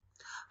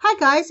Hi,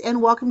 guys,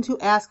 and welcome to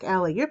Ask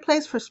Allie, your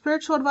place for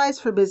spiritual advice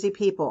for busy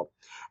people.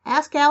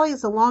 Ask Allie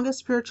is the longest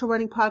spiritual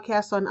running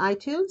podcast on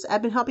iTunes.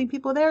 I've been helping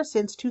people there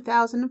since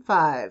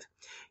 2005.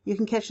 You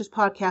can catch this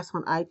podcast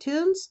on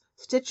iTunes,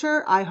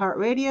 Stitcher,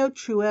 iHeartRadio,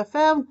 True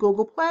FM,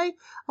 Google Play,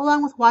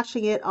 along with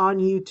watching it on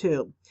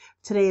YouTube.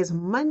 Today is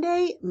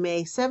Monday,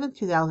 May 7th,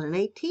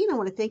 2018. I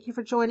want to thank you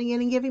for joining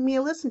in and giving me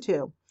a listen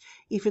to.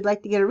 If you'd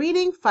like to get a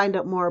reading, find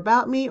out more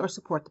about me, or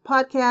support the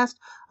podcast,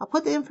 I'll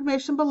put the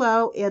information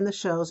below in the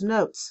show's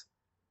notes.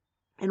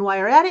 And while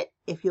you're at it,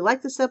 if you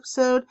like this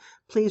episode,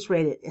 please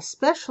rate it,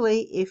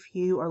 especially if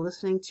you are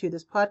listening to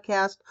this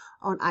podcast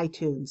on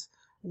iTunes.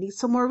 I need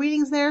some more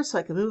readings there so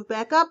I can move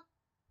back up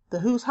the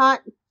Who's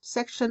Hot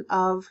section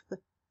of the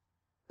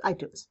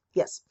iTunes.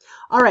 Yes.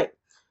 All right.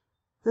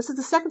 This is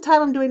the second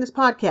time I'm doing this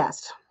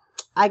podcast.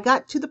 I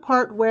got to the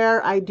part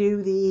where I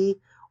do the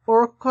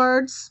oracle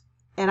cards,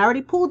 and I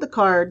already pulled the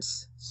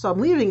cards, so I'm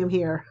leaving them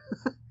here.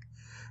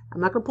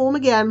 I'm not going to pull them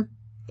again,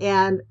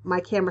 and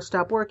my camera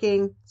stopped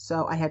working,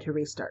 so I had to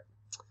restart.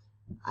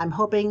 I'm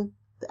hoping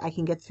that I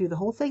can get through the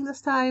whole thing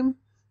this time.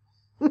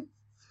 I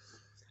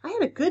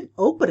had a good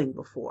opening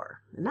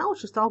before, and now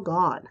it's just all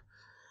gone.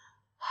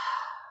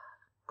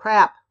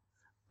 Crap.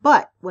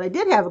 But what I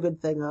did have a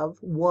good thing of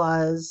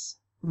was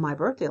my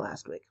birthday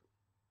last week.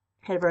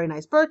 Had a very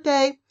nice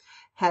birthday,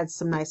 had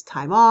some nice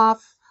time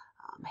off,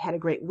 had a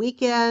great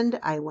weekend.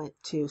 I went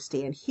to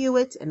Stan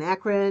Hewitt in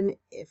Akron.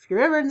 If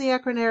you're ever in the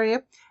Akron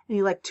area and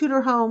you like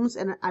Tudor homes,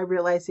 and I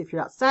realize if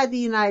you're outside the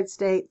United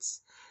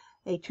States,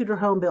 a Tudor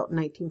home built in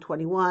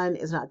 1921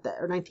 is not that,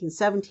 or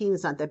 1917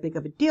 is not that big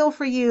of a deal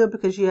for you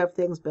because you have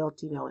things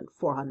built, in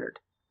 400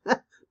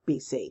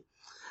 BC.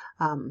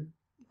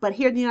 But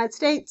here in the United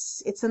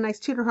States, it's a nice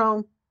Tudor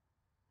home,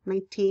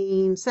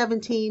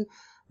 1917,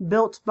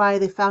 built by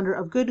the founder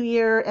of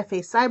Goodyear,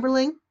 F.A.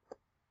 Seiberling.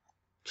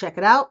 Check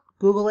it out.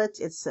 Google it.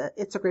 It's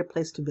a great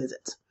place to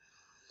visit.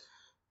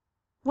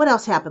 What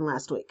else happened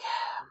last week?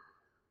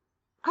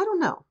 I don't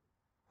know.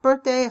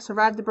 Birthday. I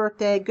survived the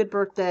birthday. Good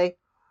birthday.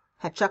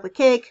 Had chocolate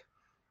cake.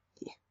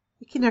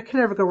 You can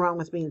never go wrong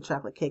with me and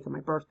chocolate cake on my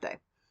birthday.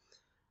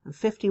 I'm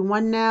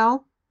 51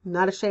 now.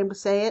 Not ashamed to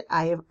say it.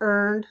 I have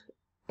earned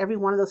every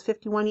one of those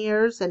 51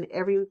 years and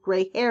every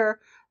gray hair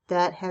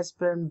that has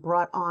been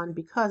brought on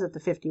because of the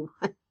 51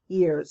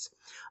 years.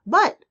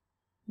 But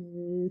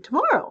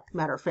tomorrow,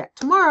 matter of fact,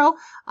 tomorrow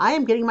I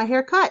am getting my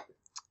hair cut.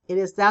 It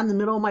is down the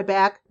middle of my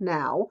back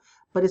now,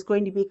 but it's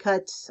going to be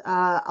cut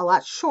a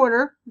lot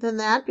shorter than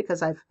that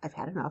because I've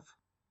had enough.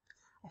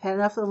 I've had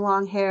enough of the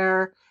long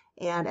hair,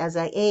 and as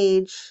I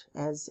age,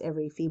 as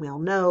every female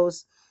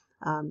knows,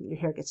 your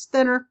hair gets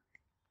thinner,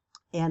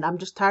 and I'm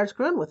just tired of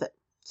screwing with it.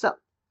 So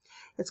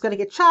it's going to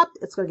get chopped.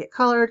 It's going to get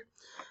colored.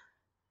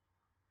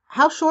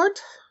 How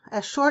short?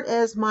 As short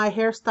as my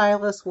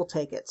hairstylist will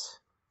take it.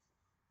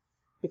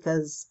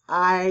 Because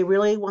I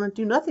really want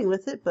to do nothing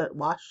with it but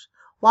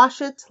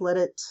wash it, let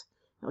it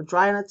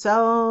dry on its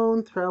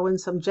own, throw in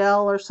some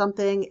gel or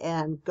something,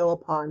 and go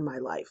upon my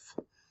life.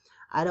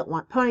 I don't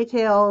want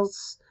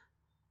ponytails.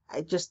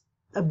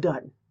 I'm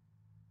done.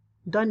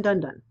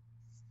 Done.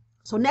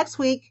 So next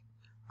week,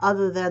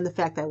 other than the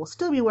fact that I will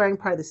still be wearing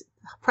probably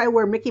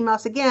wear Mickey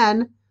Mouse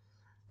again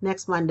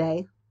next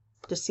Monday,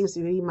 just seems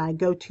to be my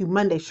go-to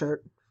Monday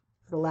shirt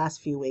for the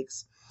last few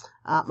weeks,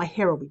 my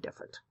hair will be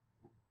different.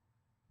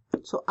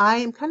 So I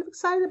am kind of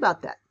excited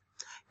about that.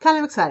 Kind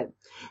of excited.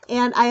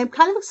 And I am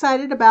kind of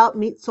excited about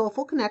Meet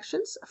Soulful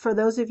Connections. For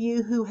those of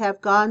you who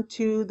have gone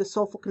to the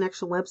Soulful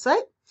Connection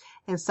website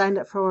and signed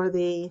up for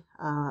the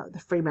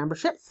free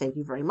membership, thank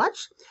you very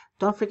much.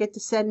 Don't forget to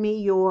send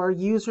me your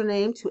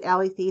username to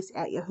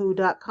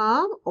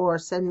alliethies@yahoo.com or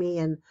send me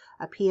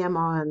a PM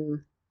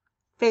on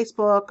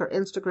Facebook or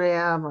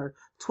Instagram or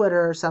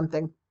Twitter or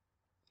something.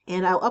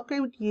 And I'll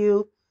upgrade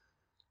you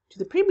to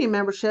the premium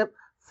membership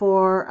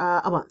for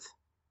a month,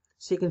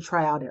 so you can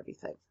try out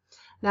everything.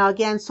 Now,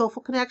 again,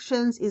 Soulful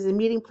Connections is a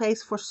meeting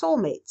place for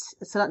soulmates.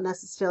 It's not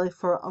necessarily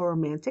for a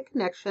romantic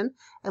connection,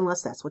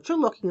 unless that's what you're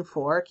looking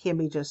for. It can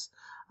be just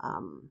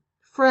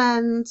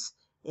friends.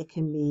 It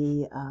can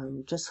be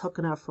just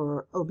hooking up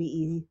for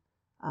OBE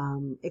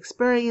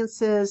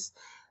experiences.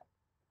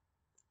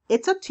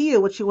 It's up to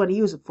you what you want to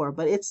use it for,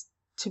 but it's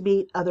to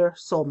meet other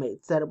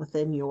soulmates that are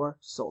within your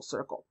soul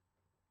circle.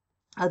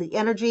 The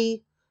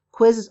energy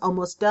quiz is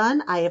almost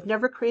done. I have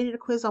never created a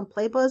quiz on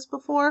Playbuzz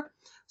before,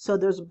 so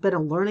there's been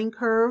a learning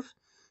curve,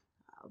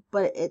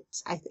 but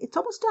it's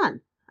almost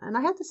done. And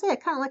I have to say, I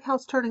kind of like how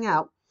it's turning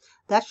out.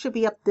 That should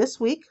be up this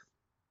week.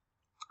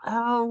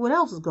 What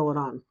else is going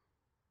on?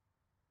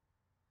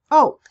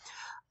 Oh,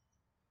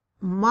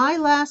 my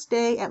last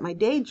day at my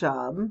day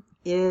job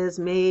is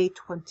May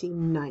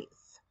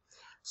 29th.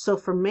 So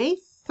from May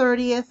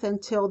 30th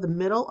until the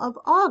middle of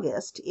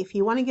August, if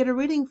you want to get a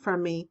reading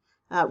from me,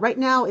 right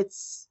now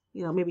it's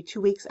maybe 2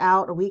 weeks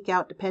out, a week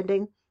out,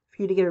 depending,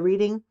 for you to get a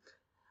reading.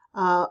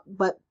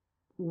 But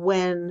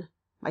when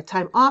my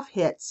time off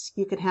hits,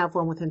 you can have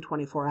one within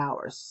 24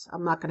 hours.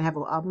 I'm going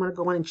to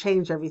go in and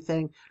change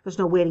everything. There's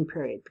no waiting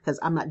period because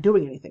I'm not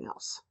doing anything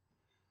else.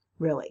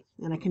 really.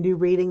 And I can do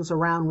readings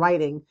around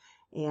writing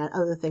and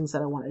other things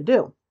that I want to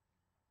do.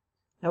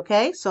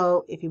 Okay,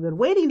 so if you've been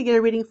waiting to get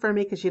a reading from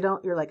me because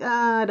you're like,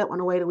 I don't want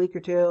to wait a week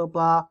or two,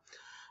 blah,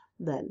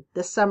 then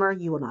this summer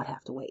you will not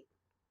have to wait.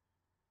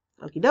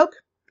 Okie doke,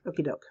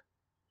 okie doke.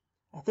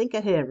 I think I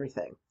hit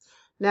everything.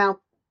 Now,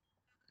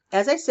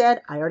 as I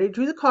said, I already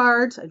drew the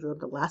cards. I drew them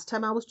the last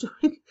time I was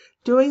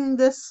doing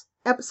this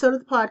episode of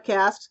the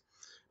podcast.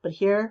 But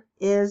here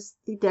is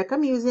the deck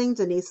I'm using,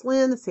 Denise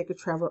Linn, the Sacred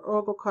Traveler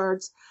Oracle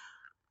cards.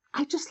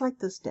 I just like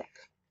this deck.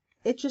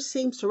 It just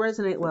seems to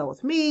resonate well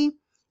with me.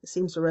 It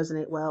seems to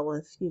resonate well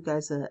with you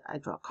guys that I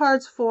draw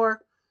cards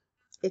for.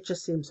 It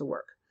just seems to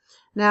work.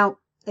 Now,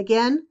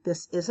 again,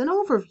 this is an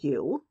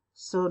overview,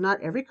 so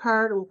not every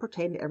card will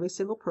pertain to every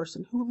single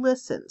person who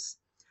listens.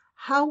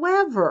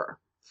 However,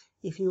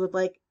 if you would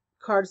like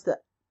cards that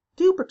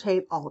do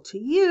pertain all to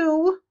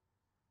you,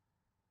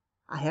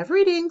 I have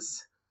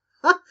readings.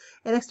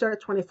 And I start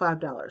at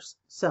 $25.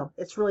 So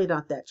it's really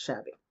not that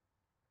shabby.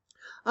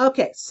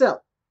 Okay, so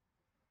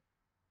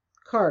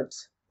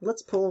cards.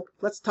 Let's pull.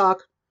 Let's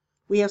talk.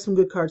 We have some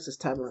good cards this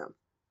time around.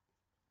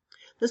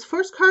 This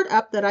first card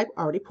up that I've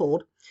already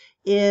pulled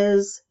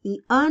is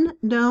the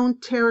Unknown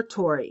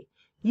Territory.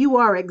 You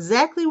are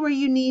exactly where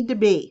you need to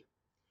be.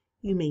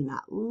 You may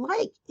not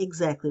like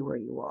exactly where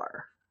you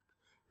are,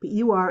 but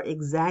you are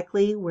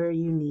exactly where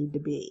you need to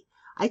be.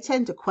 I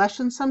tend to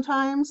question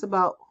sometimes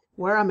about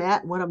where I'm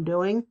at and what I'm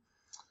doing.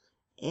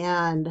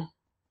 And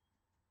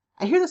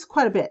I hear this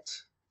quite a bit.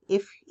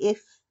 If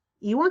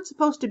you weren't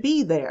supposed to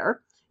be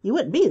there, you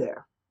wouldn't be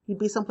there. You'd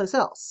be someplace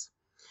else.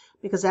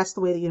 Because that's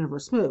the way the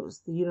universe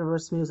moves. The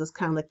universe moves us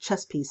kind of like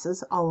chess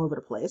pieces all over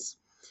the place.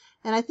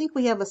 And I think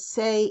we have a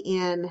say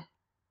in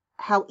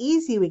how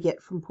easy we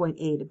get from point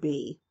A to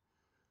B.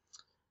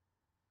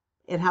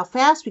 And how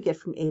fast we get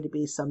from A to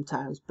B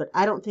sometimes. But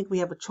I don't think we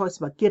have a choice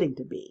about getting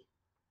to B.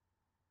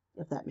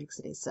 If that makes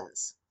any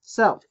sense.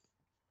 So,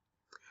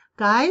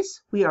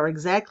 guys, we are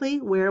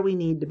exactly where we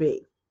need to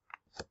be.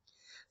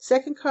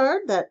 Second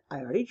card that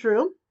I already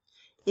drew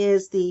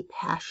is the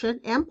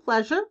Passion and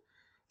Pleasure.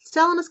 It's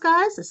telling us,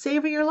 guys, to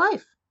savor your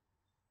life.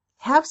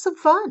 Have some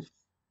fun.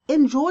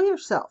 Enjoy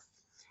yourself.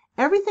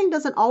 Everything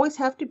doesn't always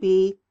have to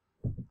be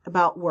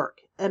about work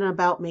and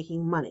about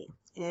making money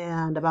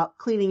and about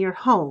cleaning your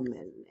home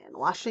and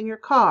washing your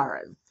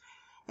car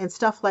and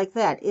stuff like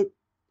that.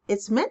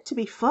 It's meant to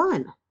be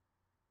fun.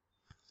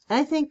 And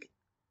I think,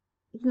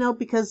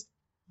 because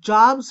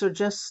jobs are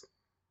just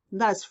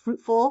not as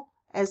fruitful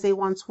as they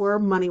once were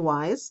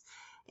money-wise,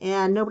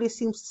 and nobody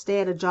seems to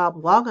stay at a job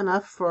long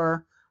enough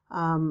for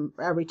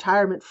a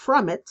retirement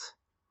from it,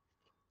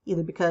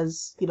 either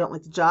because you don't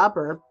like the job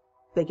or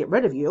they get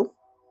rid of you.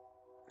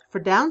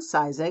 For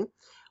downsizing,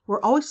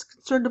 we're always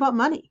concerned about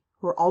money.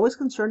 We're always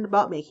concerned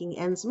about making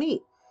ends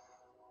meet.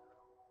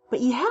 But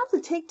you have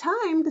to take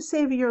time to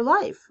savor your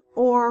life,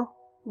 or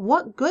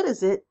what good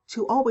is it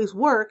to always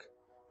work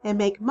and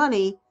make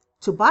money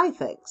to buy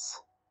things?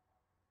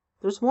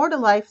 There's more to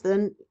life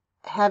than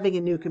having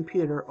a new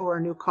computer or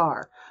a new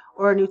car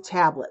or a new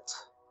tablet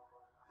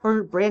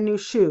or brand new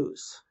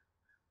shoes.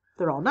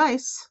 They're all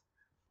nice,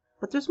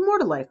 but there's more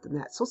to life than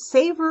that. So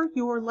savor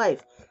your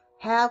life.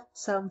 Have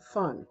some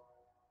fun.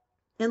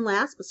 And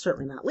last, but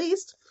certainly not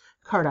least,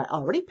 card I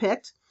already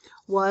picked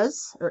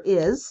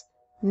is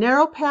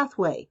Narrow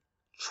Pathway.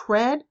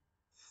 Tread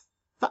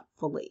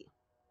thoughtfully.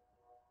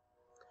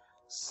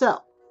 So,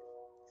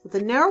 with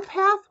the narrow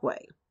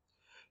pathway,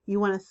 you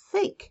want to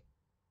think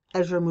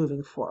as you're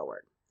moving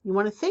forward. You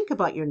want to think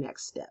about your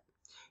next step.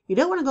 You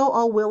don't want to go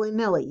all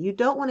willy-nilly. You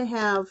don't want to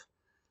have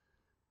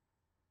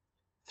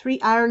 3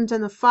 irons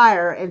in the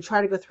fire and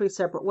try to go 3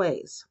 separate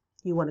ways.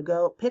 You want to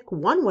go pick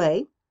one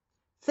way,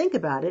 think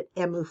about it,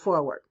 and move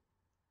forward.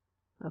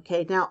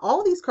 Okay, now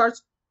all these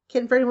cards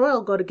can very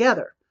well go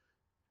together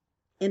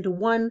into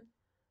one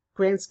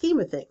grand scheme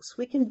of things.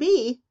 We can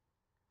be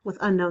with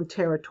unknown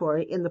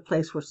territory in the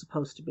place we're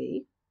supposed to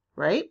be,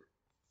 right?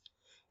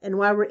 And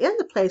while we're in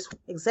the place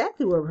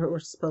exactly where we're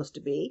supposed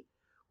to be,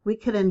 we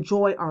can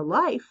enjoy our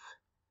life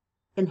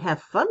and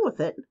have fun with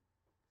it,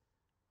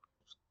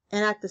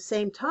 and at the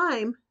same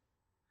time,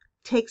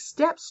 take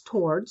steps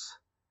towards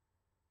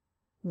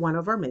one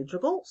of our major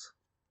goals.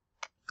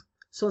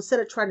 So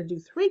instead of trying to do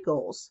 3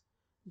 goals,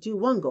 do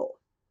 1 goal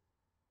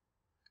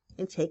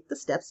and take the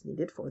steps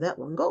needed for that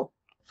 1 goal.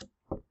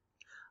 All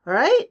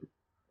right?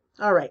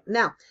 All right.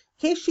 Now,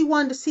 in case you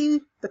wanted to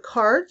see the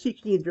cards, you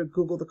can either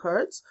Google the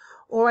cards,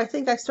 or I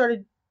think I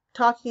started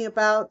talking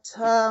about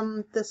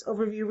this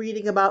overview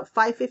reading about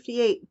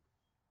 558.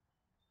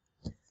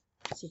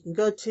 So you can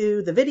go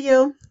to the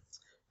video,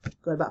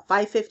 go to about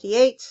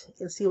 558,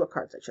 and see what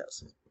cards I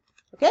chose.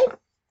 Okay?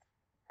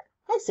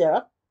 Hi,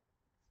 Sarah.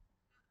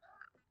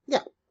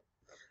 Yeah.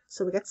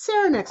 So we got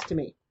Sarah next to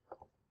me.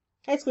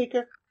 Hi,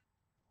 Squeaker.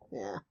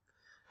 Yeah.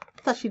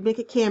 Thought she'd make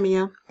a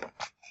cameo.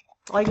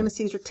 All you're going to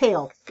see is her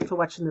tail if you're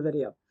watching the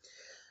video.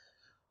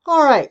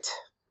 All right.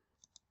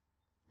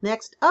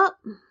 Next up,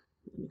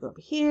 let me go over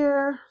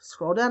here,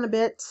 scroll down a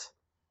bit,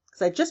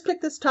 because I just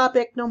picked this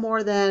topic no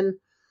more than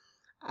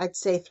I'd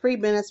say 3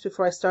 minutes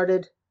before I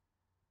started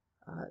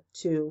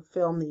to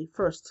film the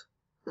first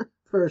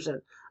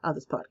version of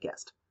this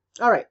podcast.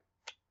 All right.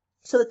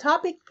 So the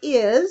topic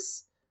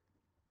is,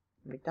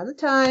 write down the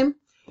time,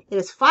 it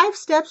is 5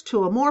 steps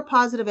to a more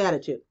positive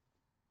attitude.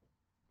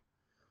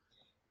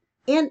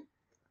 And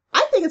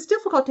I think it's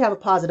difficult to have a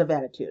positive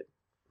attitude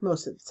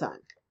most of the time.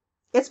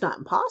 It's not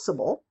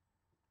impossible.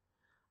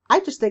 I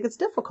just think it's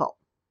difficult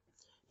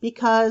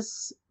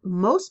because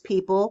most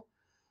people,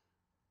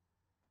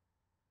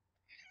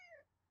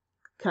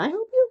 can I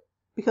help you?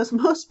 Because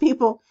most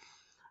people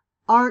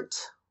aren't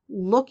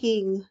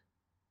looking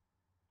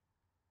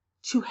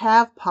to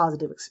have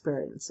positive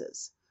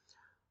experiences.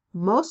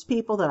 Most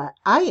people that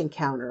I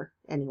encounter,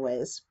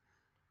 anyways,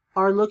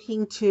 are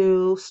looking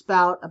to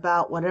spout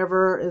about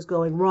whatever is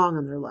going wrong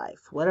in their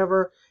life,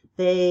 whatever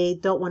they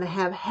don't want to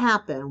have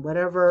happen,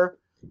 whatever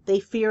they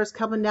fear is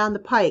coming down the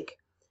pike.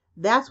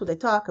 That's what they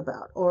talk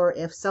about. Or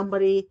if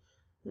somebody,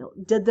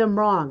 did them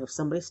wrong, if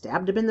somebody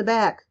stabbed them in the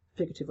back,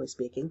 figuratively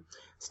speaking,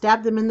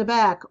 stabbed them in the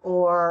back,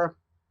 or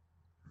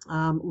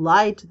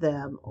lied to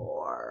them,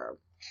 or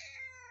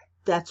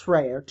that's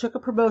right, or took a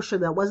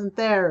promotion that wasn't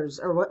theirs,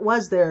 or what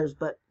was theirs,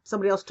 but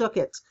somebody else took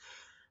it.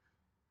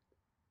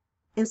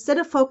 Instead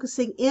of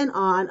focusing in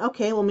on,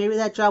 okay, well, maybe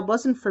that job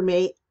wasn't for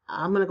me,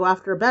 I'm going to go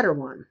after a better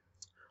one.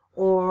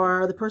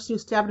 Or the person who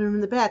stabbed him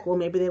in the back, well,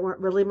 maybe they weren't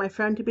really my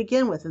friend to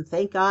begin with, and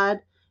thank God,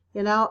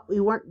 we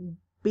weren't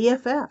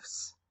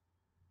BFFs.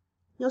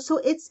 So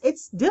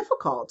it's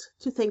difficult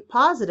to think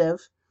positive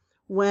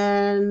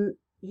when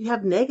you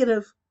have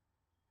negative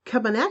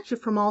coming at you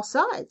from all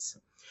sides.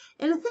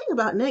 And the thing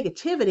about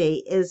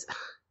negativity is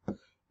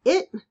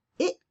it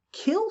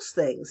kills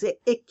things.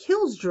 It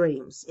kills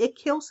dreams. It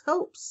kills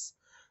hopes.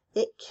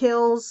 It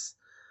kills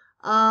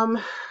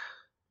the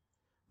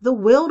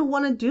will to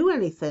want to do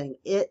anything.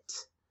 It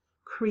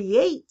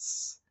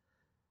creates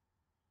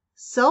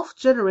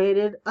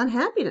self-generated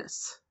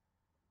unhappiness.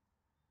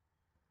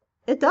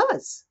 It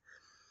does.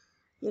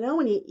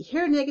 When you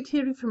hear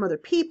negativity from other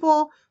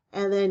people,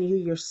 and then you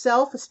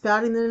yourself are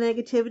spouting the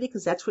negativity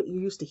because that's what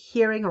you're used to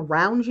hearing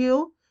around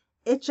you,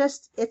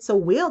 it's a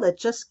wheel that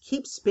just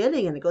keeps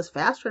spinning, and it goes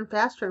faster and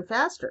faster and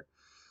faster.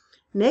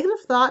 Negative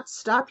thoughts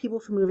stop people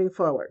from moving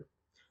forward.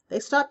 They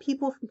stop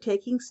people from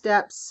taking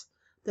steps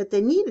that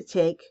they need to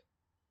take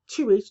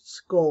to reach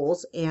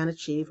goals and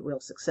achieve real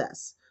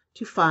success,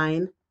 to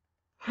find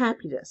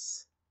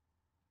happiness.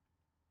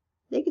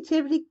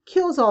 Negativity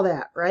kills all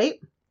that, right?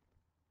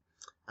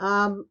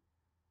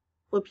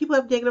 When people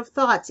have negative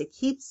thoughts, it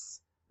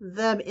keeps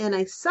them in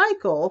a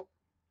cycle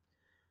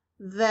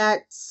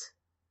that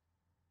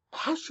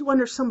has you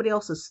under somebody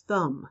else's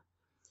thumb.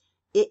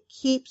 It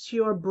keeps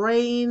your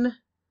brain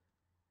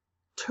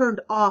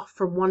turned off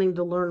from wanting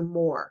to learn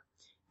more.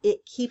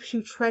 It keeps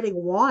you treading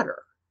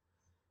water.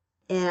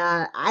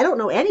 And I don't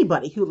know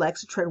anybody who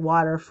likes to tread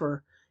water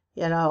for,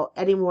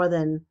 any more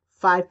than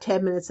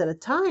 5-10 minutes at a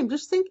time.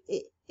 Just think,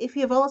 if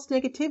you have all this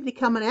negativity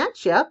coming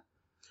at you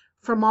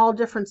from all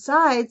different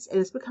sides, and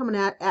it's been coming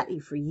at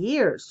you for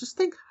years, just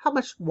think how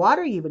much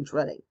water you've been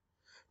treading.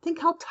 Think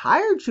how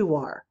tired you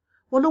are.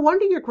 Well, no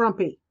wonder you're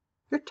grumpy.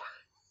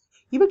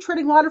 You've been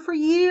treading water for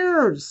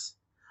years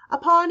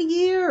upon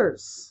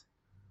years.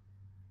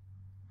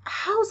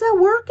 How's that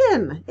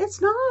working?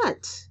 It's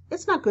not.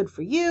 It's not good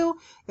for you.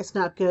 It's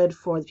not good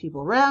for the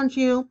people around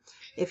you.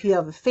 If you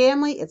have a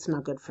family, it's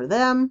not good for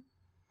them.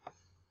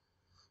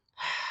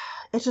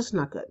 It's just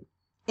not good.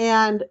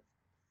 And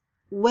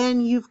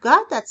when you've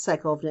got that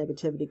cycle of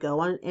negativity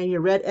going and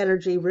your red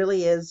energy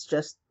really is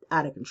just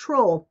out of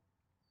control,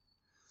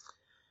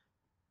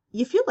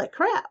 you feel like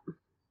crap.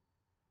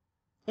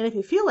 And if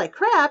you feel like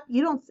crap,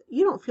 you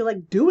don't feel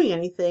like doing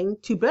anything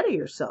to better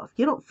yourself.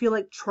 You don't feel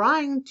like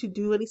trying to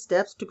do any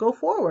steps to go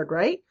forward,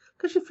 right?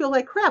 Because you feel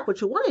like crap.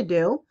 What you want to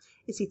do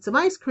is eat some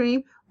ice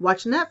cream,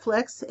 watch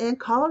Netflix, and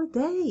call it a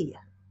day.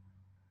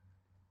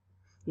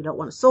 You don't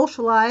want to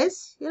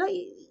socialize.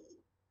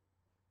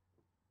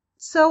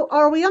 So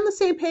are we on the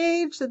same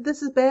page that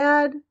this is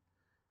bad?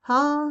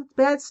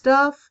 Bad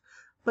stuff?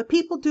 But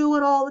people do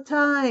it all the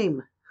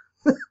time.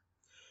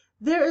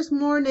 There is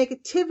more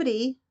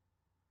negativity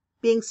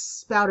being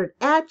spouted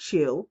at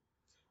you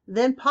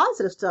than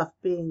positive stuff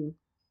being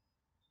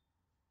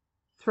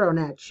thrown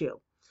at you.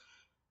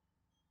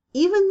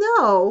 Even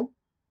though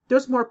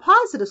there's more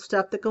positive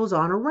stuff that goes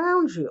on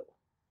around you.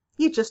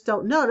 You just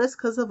don't notice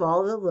because of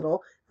all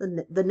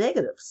the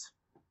negatives.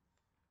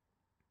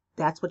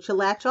 That's what you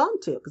latch on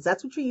to because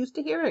that's what you're used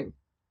to hearing,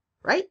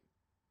 right?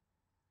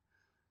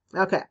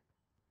 Okay.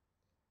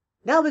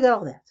 Now we got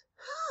all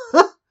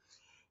that.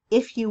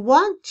 If you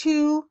want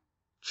to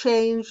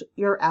change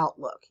your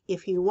outlook,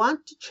 if you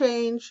want to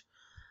change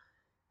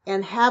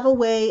and have a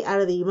way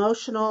out of the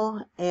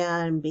emotional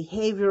and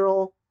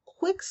behavioral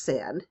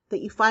quicksand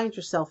that you find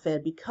yourself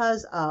in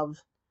because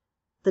of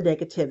the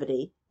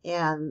negativity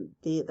and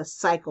the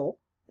cycle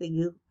that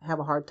you have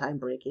a hard time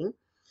breaking,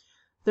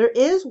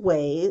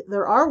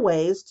 there are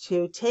ways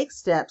to take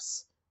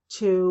steps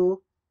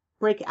to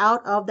break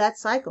out of that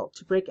cycle,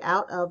 to break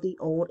out of the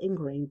old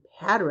ingrained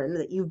pattern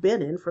that you've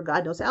been in for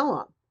God knows how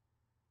long.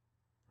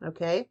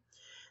 Okay?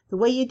 The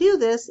way you do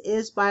this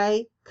is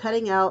by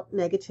cutting out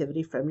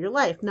negativity from your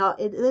life. Now,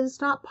 it is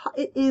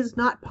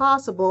not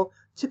possible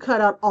to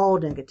cut out all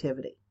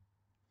negativity.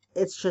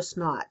 It's just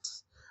not.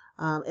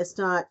 It's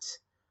not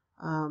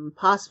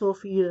possible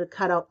for you to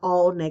cut out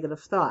all negative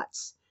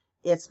thoughts.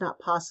 It's not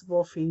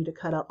possible for you to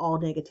cut out all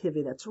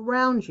negativity that's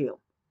around you.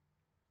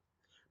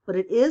 But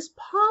it is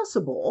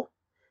possible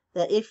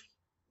that if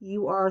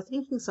you are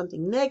thinking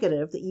something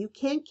negative, that you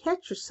can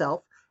catch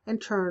yourself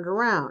and turn it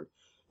around.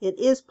 It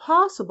is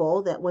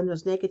possible that when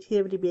there's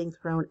negativity being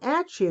thrown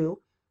at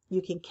you,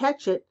 you can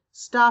catch it,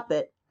 stop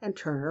it, and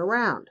turn it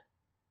around.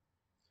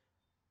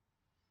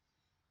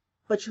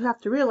 But you have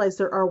to realize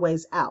there are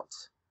ways out.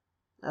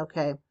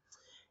 Okay?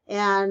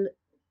 And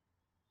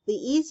the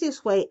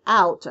easiest way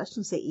out, I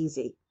shouldn't say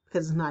easy,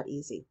 because it's not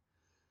easy.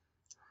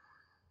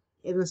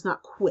 And it's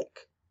not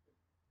quick.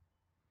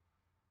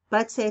 But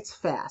I'd say it's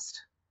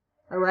fast.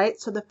 All right?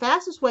 So the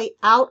fastest way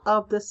out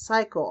of this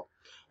cycle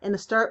and to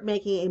start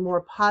making a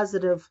more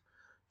positive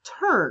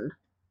turn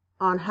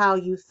on how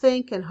you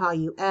think and how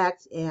you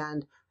act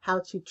and how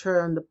to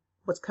turn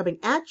what's coming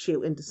at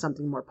you into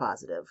something more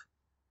positive.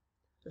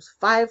 There's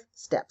 5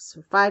 steps,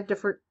 5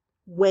 different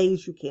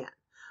ways you can.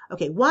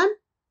 Okay, 1,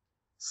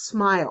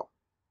 smile.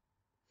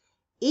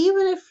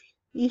 Even if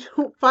you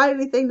don't find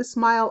anything to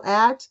smile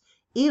at,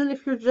 even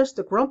if you're just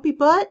a grumpy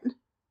butt,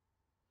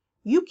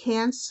 you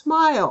can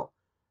smile.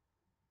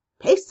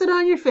 Paste it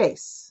on your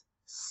face.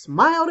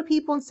 Smile to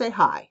people and say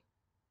hi.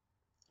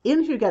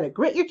 Even if you got to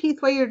grit your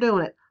teeth while you're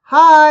doing it.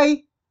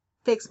 Hi.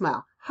 Fake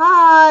smile.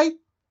 Hi.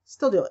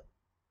 Still do it.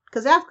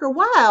 Because after a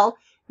while,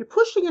 you're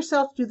pushing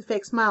yourself to do the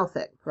fake smile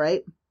thing,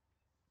 right?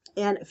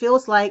 And it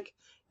feels like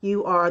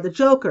you are the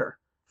Joker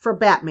for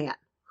Batman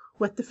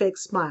with the fake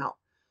smile.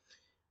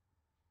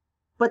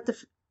 But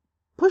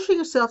pushing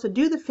yourself to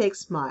do the fake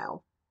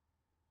smile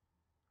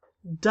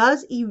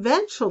does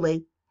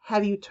eventually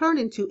have you turn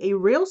into a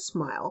real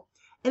smile,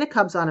 and it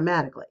comes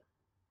automatically.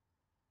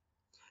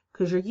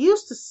 Because you're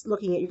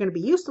going to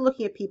be used to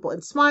looking at people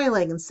and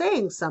smiling and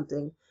saying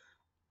something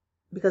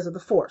because of the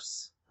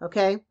force,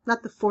 okay?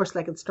 Not the force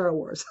like in Star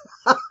Wars,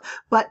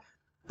 but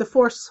the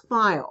forced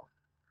smile.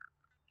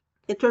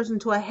 It turns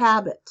into a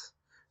habit.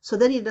 So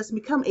then it doesn't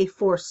become a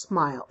forced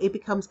smile. It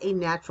becomes a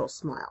natural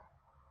smile.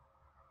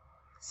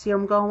 See where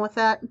I'm going with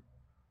that?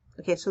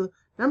 Okay, so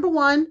number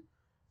 1,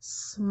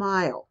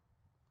 smile.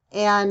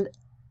 And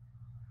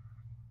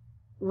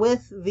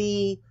with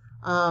the,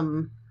 how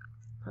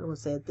do I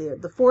say it there?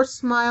 The forced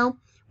smile,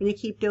 when you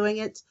keep doing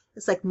it,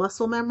 it's like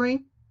muscle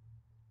memory.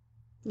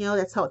 You know,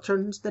 that's how it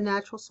turns into the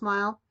natural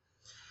smile.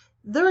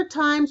 There are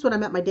times when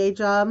I'm at my day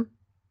job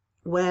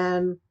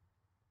when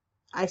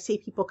I see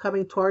people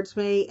coming towards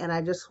me and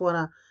I just want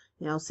to,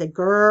 say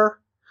grr,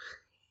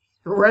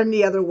 run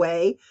the other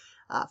way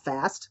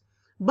fast.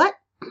 But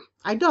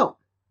I don't.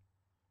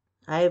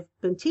 I've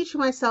been teaching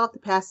myself the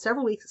past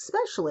several weeks,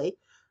 especially,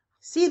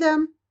 see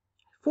them,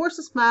 force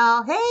a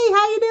smile. Hey,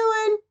 how you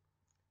doing?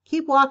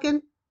 Keep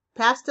walking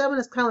past them, and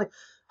it's kind of like,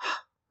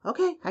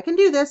 okay, I can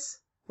do this.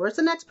 Where's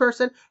the next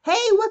person? Hey,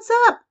 what's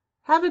up?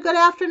 Have a good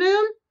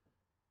afternoon?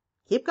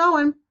 Keep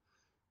going.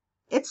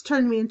 It's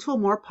turned me into a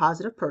more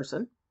positive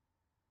person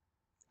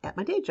at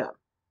my day job.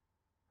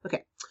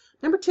 Okay.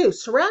 Number 2,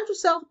 surround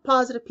yourself with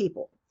positive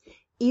people.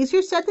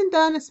 Easier said than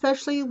done,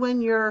 especially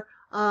when your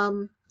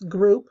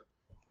group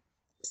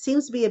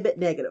seems to be a bit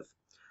negative.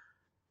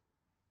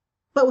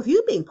 But with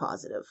you being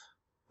positive,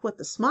 with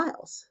the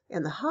smiles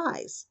and the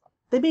highs,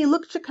 they may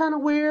look at you kind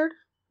of weird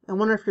and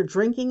wonder if you're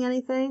drinking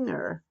anything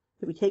or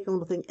maybe taking a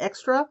little thing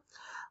extra,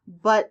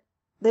 but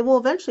they will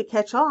eventually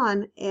catch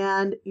on,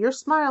 and your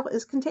smile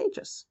is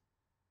contagious.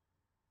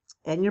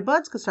 And your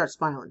buds can start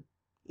smiling.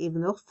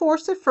 Even though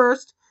forced at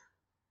first,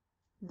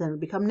 then it'll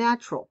become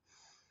natural.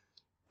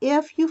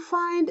 If you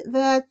find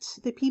that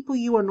the people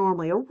you are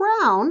normally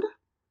around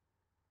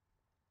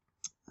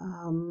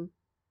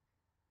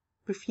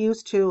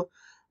refuse to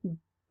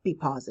be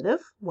positive,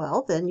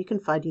 well, then you can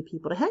find new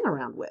people to hang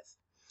around with.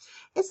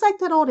 It's like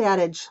that old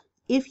adage,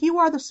 if you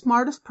are the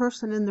smartest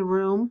person in the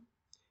room,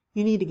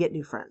 you need to get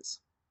new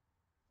friends.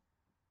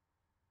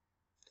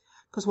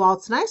 Because while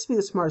it's nice to be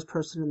the smartest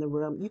person in the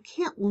room, you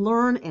can't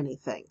learn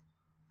anything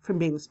from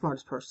being the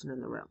smartest person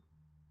in the room.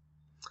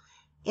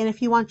 And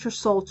if you want your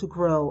soul to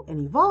grow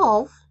and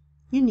evolve,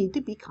 you need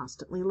to be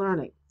constantly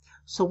learning.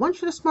 So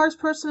once you're the smartest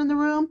person in the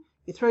room,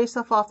 you throw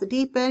yourself off the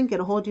deep end,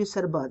 get a whole new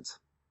set of buds.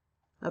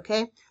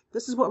 Okay?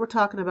 This is what we're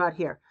talking about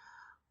here.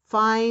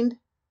 Find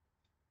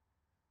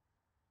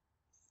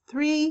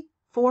 3,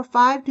 4,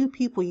 5 new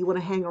people you want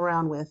to hang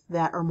around with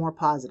that are more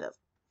positive.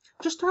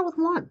 Just start with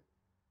 1.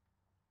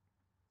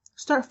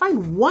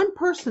 Find 1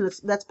 person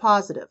that's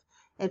positive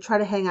and try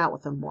to hang out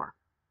with them more.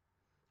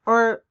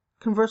 Or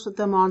converse with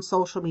them on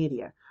social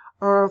media,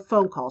 or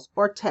phone calls,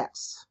 or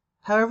texts,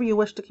 however you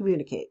wish to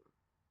communicate.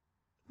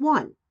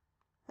 1.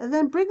 And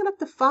then bring it up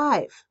to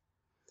 5.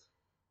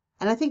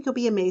 And I think you'll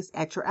be amazed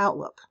at your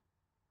outlook.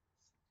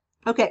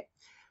 Okay,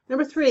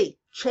 Number 3,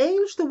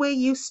 change the way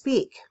you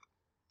speak.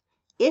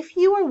 If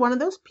you are one of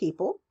those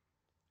people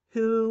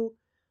who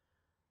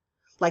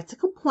like to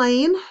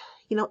complain,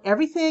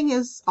 everything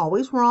is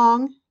always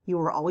wrong, you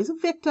are always a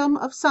victim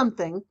of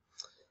something,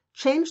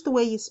 change the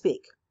way you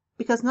speak.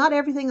 Because not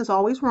everything is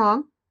always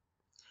wrong,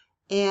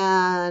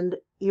 and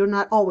you're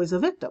not always a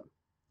victim.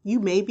 You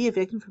may be a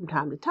victim from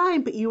time to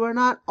time, but you are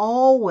not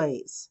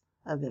always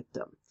a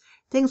victim.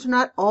 Things are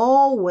not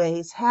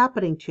always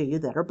happening to you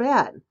that are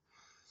bad.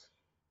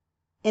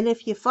 And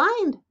if you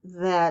find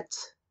that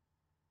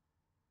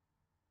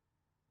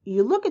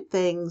you look at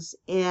things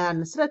and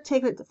instead of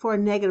taking it for a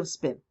negative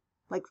spin,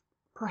 like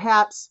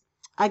perhaps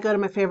I go to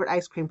my favorite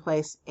ice cream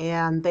place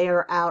and they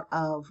are out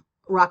of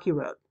Rocky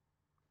Road.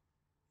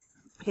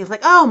 He's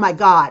like, oh my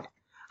God,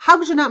 how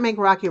could you not make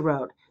Rocky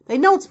Road? They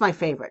know it's my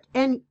favorite.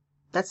 And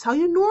that's how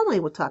you normally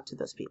would talk to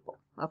those people,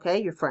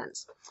 okay, your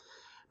friends.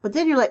 But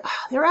then you're like,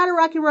 oh, they're out of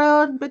Rocky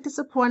Road, a bit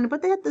disappointed,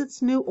 but they had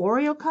this new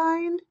Oreo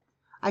kind.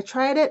 I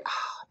tried it.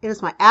 Oh, it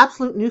is my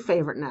absolute new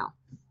favorite now.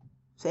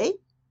 See?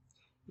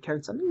 You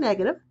turn something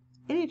negative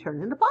and you turn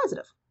it into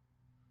positive.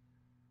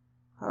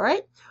 All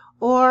right?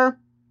 Or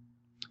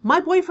my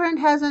boyfriend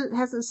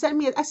hasn't sent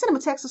me, I sent him a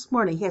text this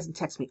morning. He hasn't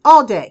texted me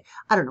all day.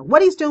 I don't know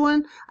what he's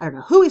doing. I don't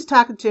know who he's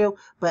talking to,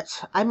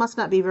 but I must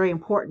not be very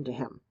important to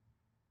him.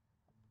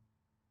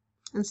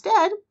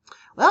 Instead,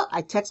 well,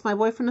 I text my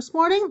boyfriend this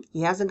morning.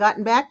 He hasn't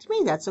gotten back to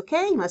me. That's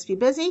okay. He must be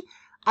busy.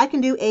 I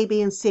can do A,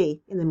 B, and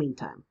C in the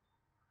meantime.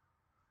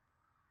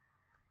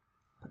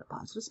 Put a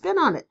positive spin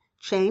on it.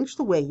 Change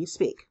the way you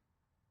speak.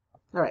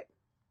 All right.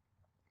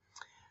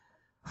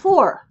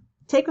 4,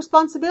 take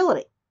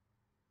responsibility.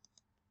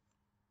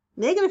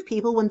 Negative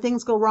people, when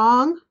things go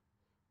wrong,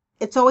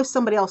 it's always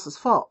somebody else's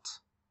fault.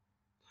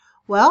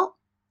 Well,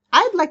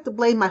 I'd like to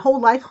blame my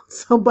whole life on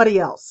somebody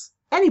else,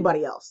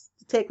 anybody else,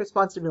 to take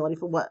responsibility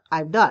for what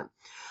I've done.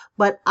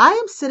 But I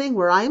am sitting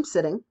where I am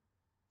sitting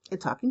and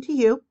talking to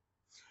you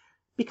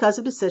because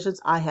of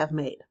decisions I have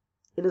made.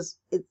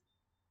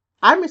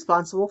 I'm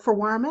responsible for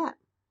where I'm at.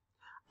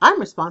 I'm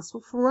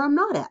responsible for where I'm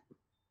not at.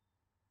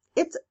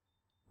 It's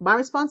my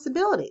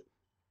responsibility.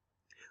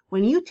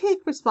 When you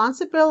take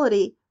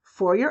responsibility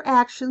for your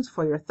actions,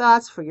 for your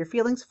thoughts, for your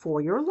feelings, for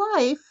your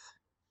life,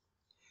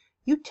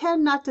 you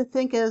tend not to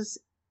think as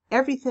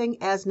everything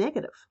as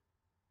negative.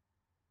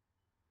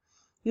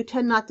 You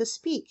tend not to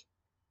speak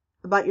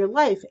about your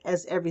life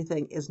as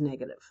everything is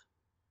negative.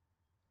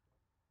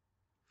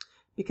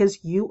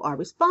 Because you are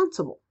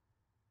responsible.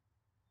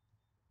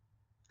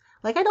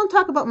 Like, I don't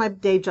talk about my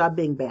day job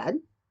being bad.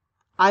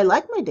 I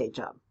like my day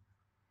job.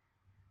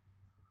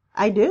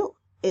 I do.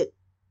 It's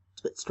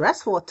a bit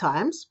stressful at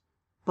times,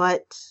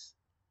 but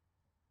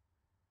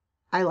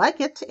I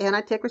like it and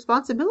I take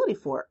responsibility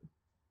for it.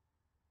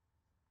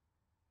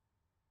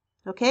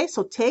 Okay,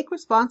 so take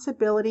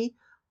responsibility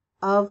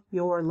of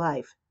your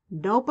life.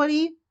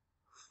 Nobody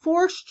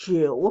forced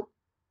you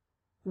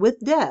with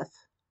death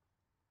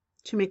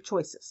to make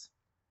choices.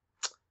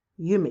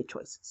 You made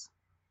choices.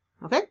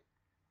 Okay?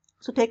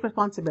 So take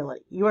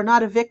responsibility. You are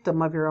not a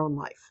victim of your own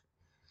life.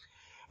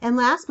 And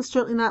last but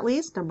certainly not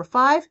least, number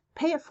 5,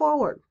 pay it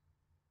forward.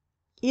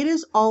 It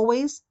is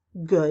always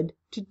good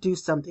to do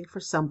something for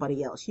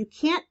somebody else. You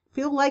can't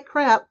feel like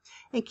crap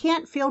and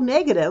can't feel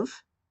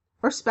negative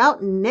or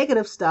spout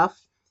negative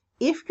stuff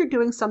if you're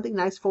doing something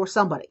nice for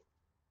somebody.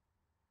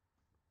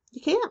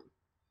 You can't.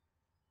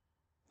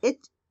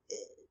 It's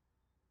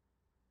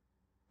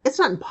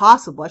not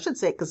impossible, I should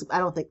say, because I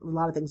don't think a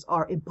lot of things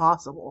are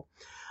impossible,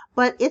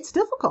 but it's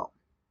difficult.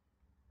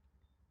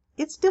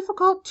 It's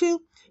difficult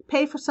to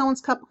pay for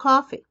someone's cup of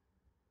coffee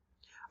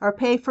or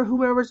pay for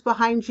whoever's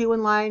behind you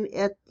in line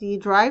at the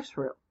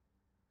drive-thru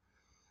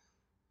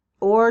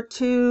or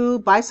to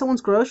buy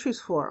someone's groceries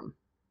for them.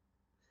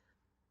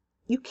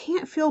 You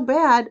can't feel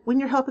bad when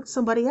you're helping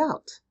somebody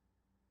out.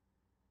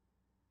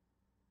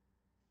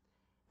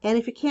 And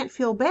if you can't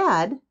feel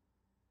bad,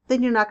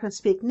 then you're not going to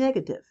speak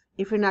negative.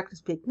 If you're not going to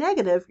speak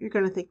negative, you're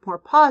going to think more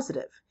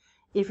positive.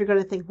 If you're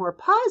going to think more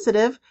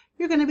positive,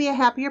 you're going to be a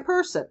happier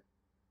person.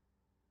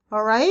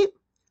 All right?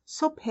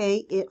 So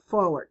pay it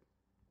forward.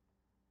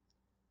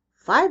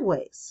 5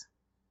 ways.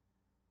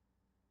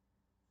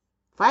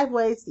 5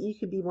 ways that you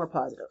can be more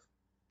positive.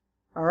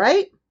 All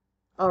right?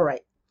 All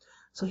right.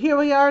 So here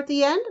we are at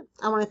the end.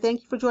 I want to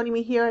thank you for joining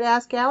me here at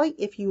Ask Allie.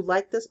 If you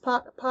like this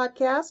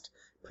podcast,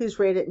 please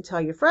rate it and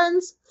tell your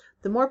friends.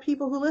 The more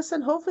people who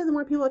listen, hopefully the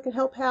more people that can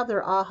help have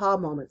their aha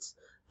moments.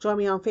 Join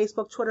me on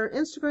Facebook, Twitter,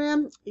 and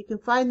Instagram. You can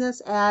find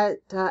this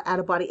at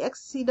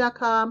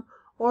outofbodyecstasy.com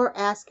or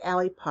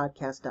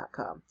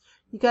AskAlliePodcast.com.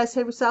 You guys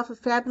have yourself a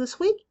fabulous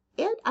week,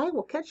 and I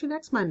will catch you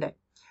next Monday.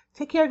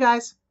 Take care,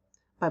 guys.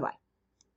 Bye-bye.